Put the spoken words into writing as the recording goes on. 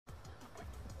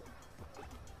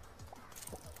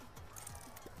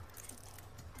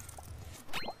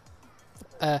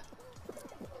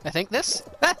I think this?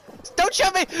 Ah! Don't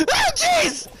shove me! Oh,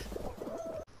 jeez!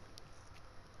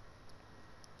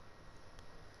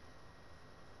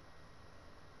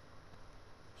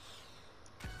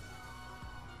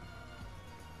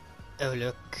 Oh,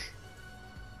 look.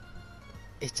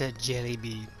 It's a jelly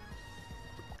bean.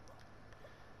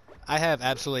 I have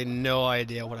absolutely no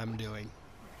idea what I'm doing.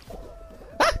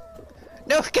 Ah!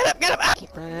 No, get up, get up!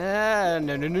 Ah!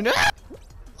 No, no, no, no!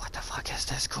 What the fuck is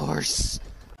this course?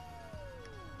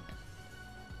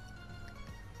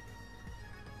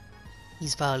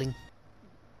 He's falling.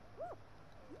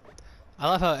 I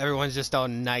love how everyone's just all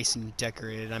nice and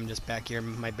decorated. I'm just back here,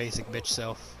 my basic bitch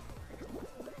self.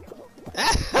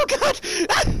 Ah! Oh god!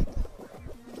 Ah!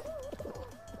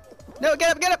 No,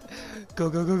 get up, get up! Go,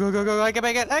 go, go, go, go, go! I can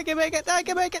make it! I can make it! I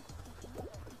can make it!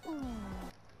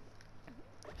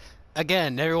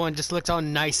 Again, everyone just looks all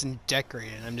nice and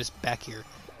decorated. I'm just back here.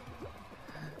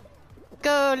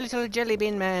 Go, little jelly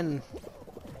bean man!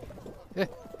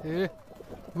 Woo!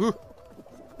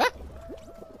 Ah!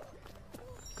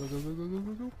 Go, go, go, go, go,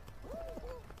 go, go!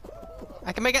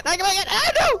 I can make it! I can make it!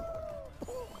 Ah, no!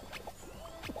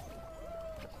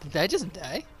 Did I just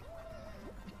die?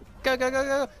 Go, go, go,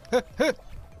 go! Huh, huh.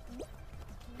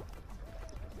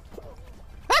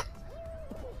 Ah!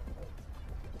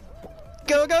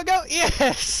 Go, go, go!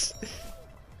 Yes!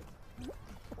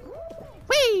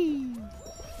 Whee!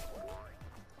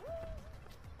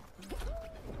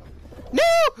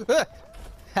 No!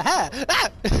 Haha! Ah!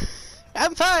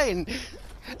 I'm fine!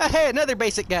 Hey, another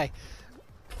basic guy!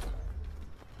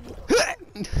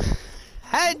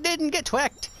 I didn't get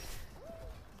twacked!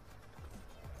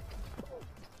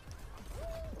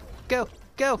 Go,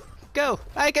 go, go!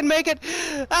 I can make it!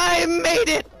 I made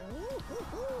it!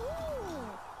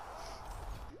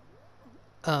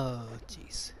 Oh,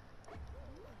 jeez.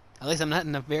 At least I'm not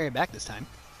in the very back this time.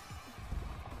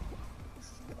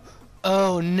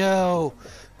 Oh no!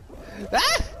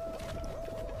 Ah!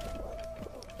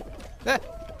 Ah!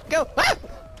 Go! Ah!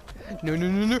 No, no,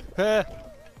 no, no! Ah!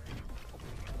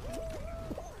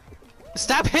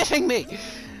 Stop hitting me!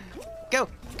 Go,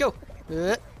 go!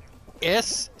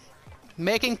 Yes!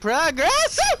 Making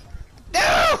progress!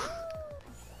 No!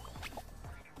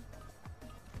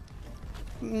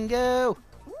 Go!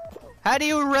 How do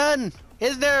you run?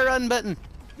 Is there a run button?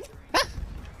 Ah!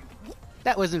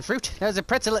 That wasn't fruit. That was a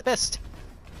pretzel at best.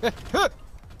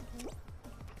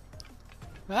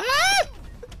 Ah!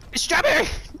 Strawberry!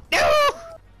 No!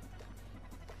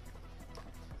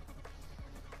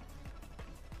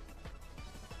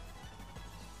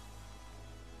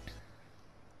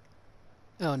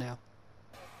 Oh no.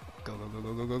 Go, go, go,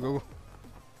 go, go, go, go.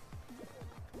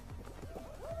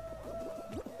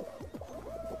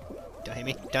 Don't hit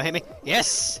me. Don't hit me.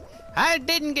 Yes! I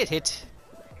didn't get hit.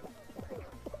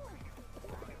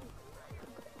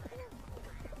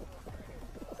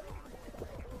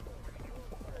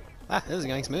 Ah, this is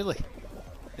going smoothly.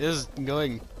 This is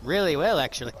going really well,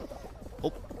 actually.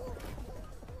 Oh.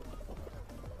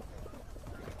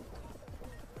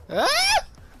 Ah!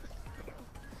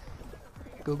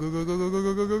 Go, go, go, go, go, go,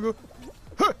 go, go, go, go.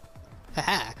 Huh!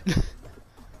 Haha.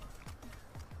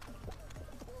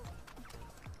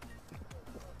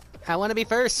 I want to be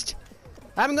first.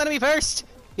 I'm gonna be first.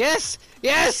 Yes,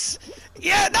 yes,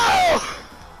 yeah, no!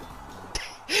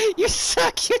 You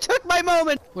suck. You took my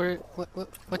moment.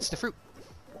 What's the fruit?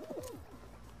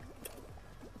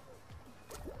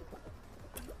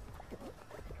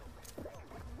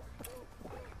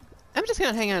 I'm just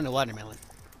gonna hang on to watermelon.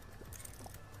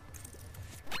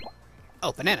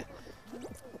 Oh, banana.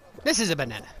 This is a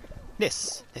banana.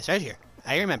 This right here.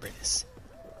 I remember this.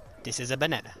 This is a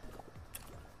banana.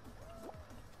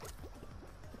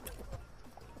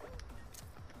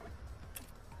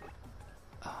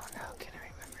 Oh no, can I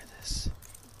remember this?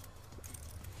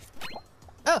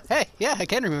 Oh, hey, yeah, I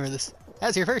can remember this. I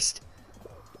was here first.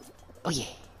 Oh yeah.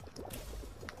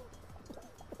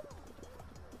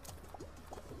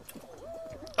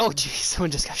 Oh geez,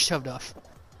 someone just got shoved off.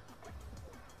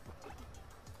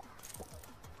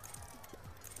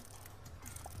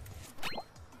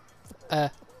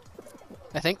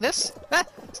 I think this? Ah!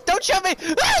 Don't shove me!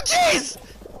 Oh, jeez!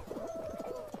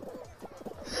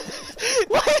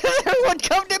 Why does everyone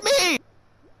come to me?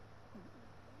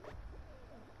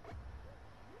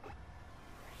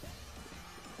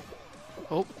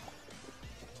 Oh.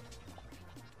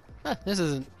 Ah, this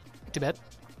isn't too bad.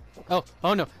 Oh,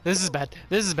 oh no, this is bad.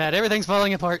 This is bad. Everything's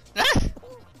falling apart. Ah!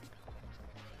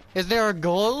 Is there a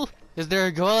goal? Is there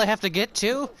a goal I have to get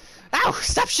to? Ow!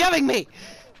 Stop shoving me!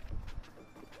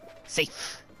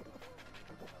 Safe.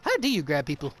 How do you grab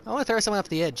people? I want to throw someone off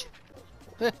the edge.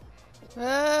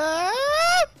 Ah!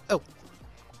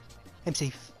 I'm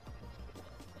safe.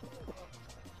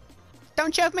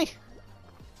 Don't shove me!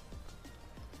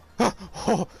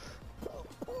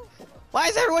 Why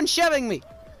is everyone shoving me?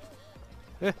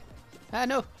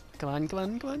 No. Come on, come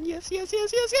on, come on. Yes, yes,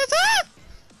 yes, yes, yes! Ah!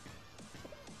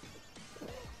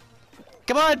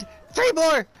 Come on! 3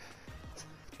 more!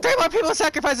 3 more people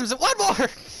sacrifice themselves! 1 more!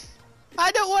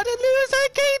 I don't want to lose! I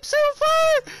came so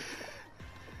far!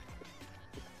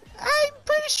 I'm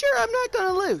pretty sure I'm not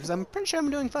gonna lose. I'm pretty sure I'm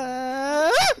doing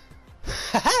fine.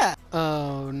 Haha!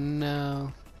 Oh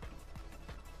no.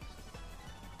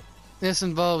 This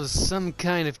involves some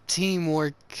kind of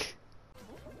teamwork.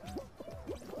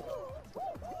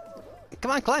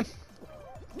 Come on, climb.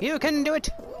 You can do it.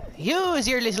 Use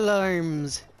your little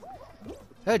arms.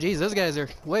 Oh geez, those guys are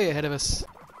way ahead of us.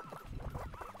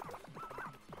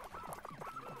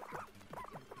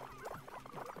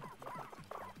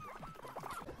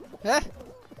 Huh?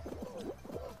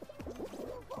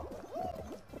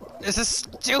 This is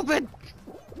stupid!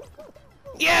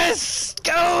 Yes!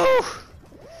 Go!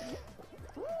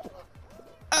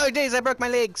 Oh days, I broke my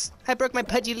legs. I broke my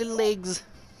pudgy little legs.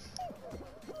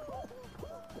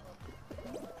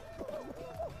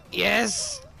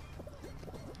 Yes!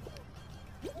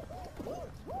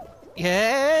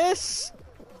 Yes!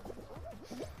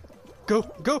 Go,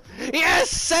 go!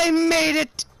 Yes! I made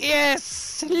it!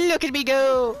 Yes! Look at me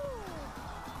go!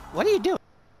 What are you doing?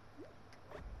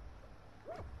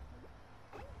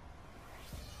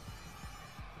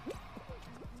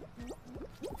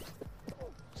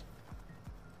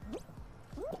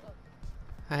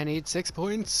 I need 6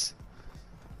 points.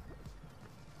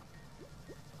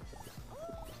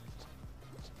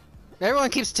 Everyone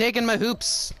keeps taking my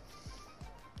hoops.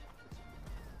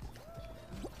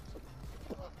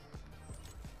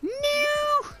 No!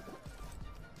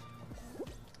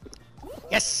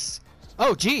 Yes!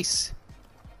 Oh, jeez.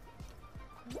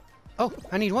 Oh,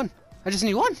 I need 1. I just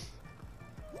need 1.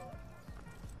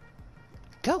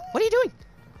 Go. What are you doing?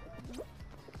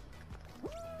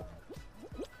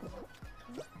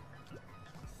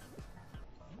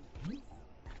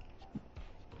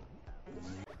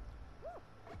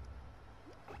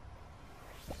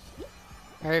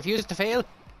 I refuse to fail.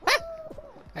 Ah!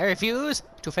 I refuse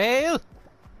to fail.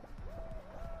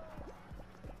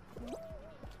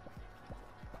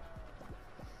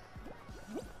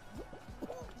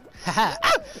 Haha!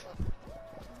 Ah!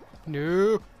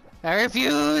 No, I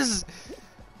refuse.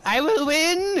 I will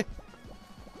win.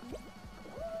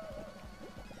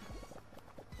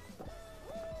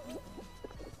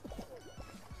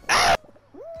 Ah!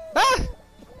 Ah!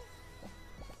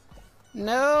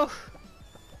 No.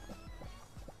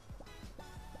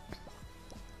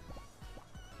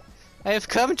 I have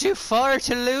come too far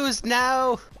to lose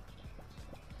now.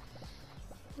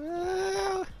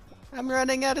 I'm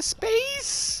running out of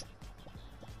space.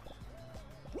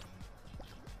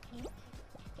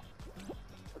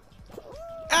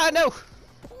 Ah, no.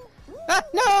 Ah,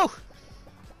 no.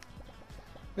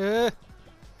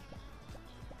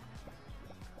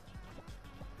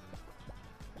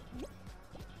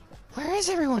 Where is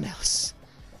everyone else?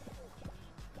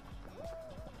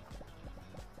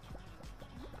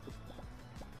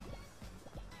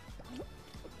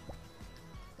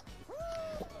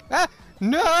 Ah!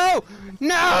 No!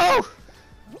 No!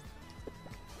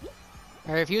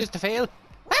 I refuse to fail.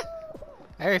 Ah!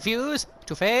 I refuse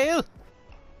to fail.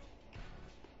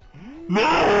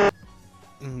 No!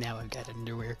 Now I've got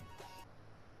underwear.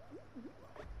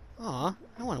 Aw,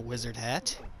 I want a wizard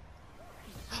hat.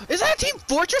 Is that Team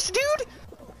Fortress, dude?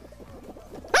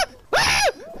 Ah! Ah!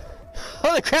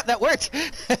 Holy crap, that worked!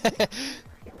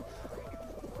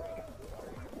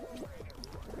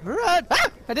 Run! Ah!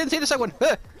 I didn't see the second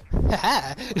one.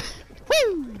 Haha!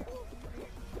 Woo!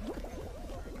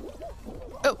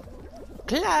 Oh!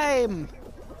 Climb!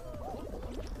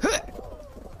 Huh!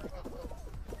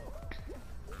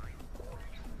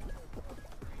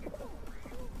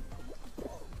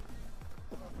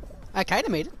 I kinda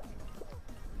made it.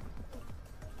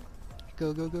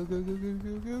 Go, go, go, go, go, go,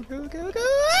 go, go, go, go, go!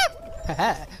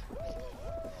 Haha!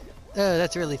 Oh,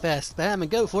 that's really fast, but I'm gonna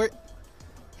go for it.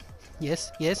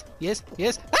 Yes, yes, yes,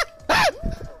 yes. Ah! Ah!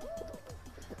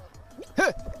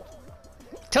 Huh!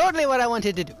 Totally what I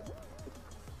wanted to do.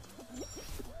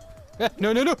 Ah,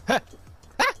 no, no, no! Ah!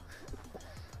 Ah!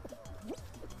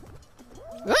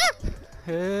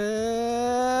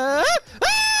 Ah!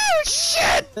 Oh,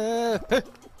 shit!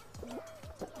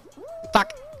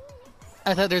 Fuck!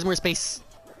 I thought there's more space.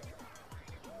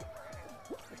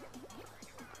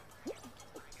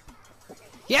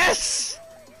 Yes!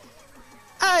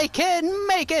 I can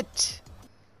make it!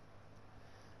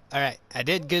 Alright, I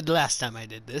did good last time I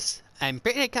did this. I'm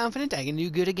pretty confident I can do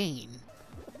good again.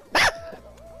 Ah!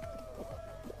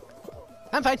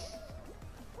 I'm fine.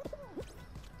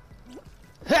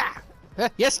 Ha!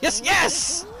 Yes, yes,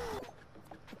 yes!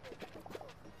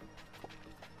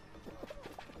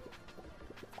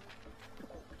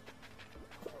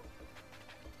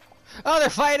 Oh, they're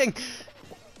fighting!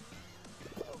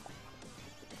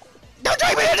 Don't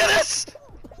drag me into this!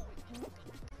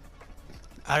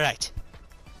 Alright.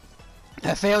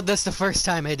 I failed this the first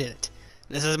time I did it.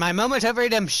 This is my moment of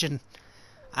redemption.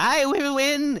 I will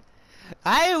win!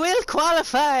 I will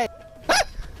qualify! Ah!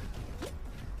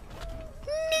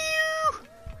 No!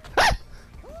 Ah!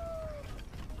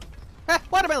 Ah,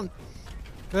 watermelon!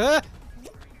 Ah!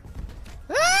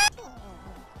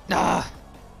 Ah!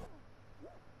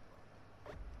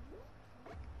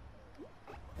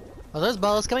 Well, those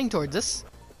balls coming towards us.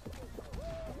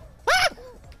 Ah!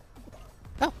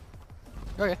 Oh.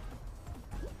 Okay.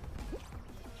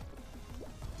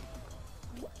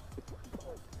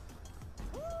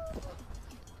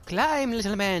 Climb,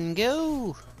 little man,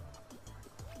 go!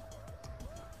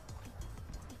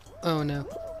 Oh no.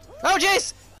 Oh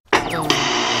jeez! Oh no.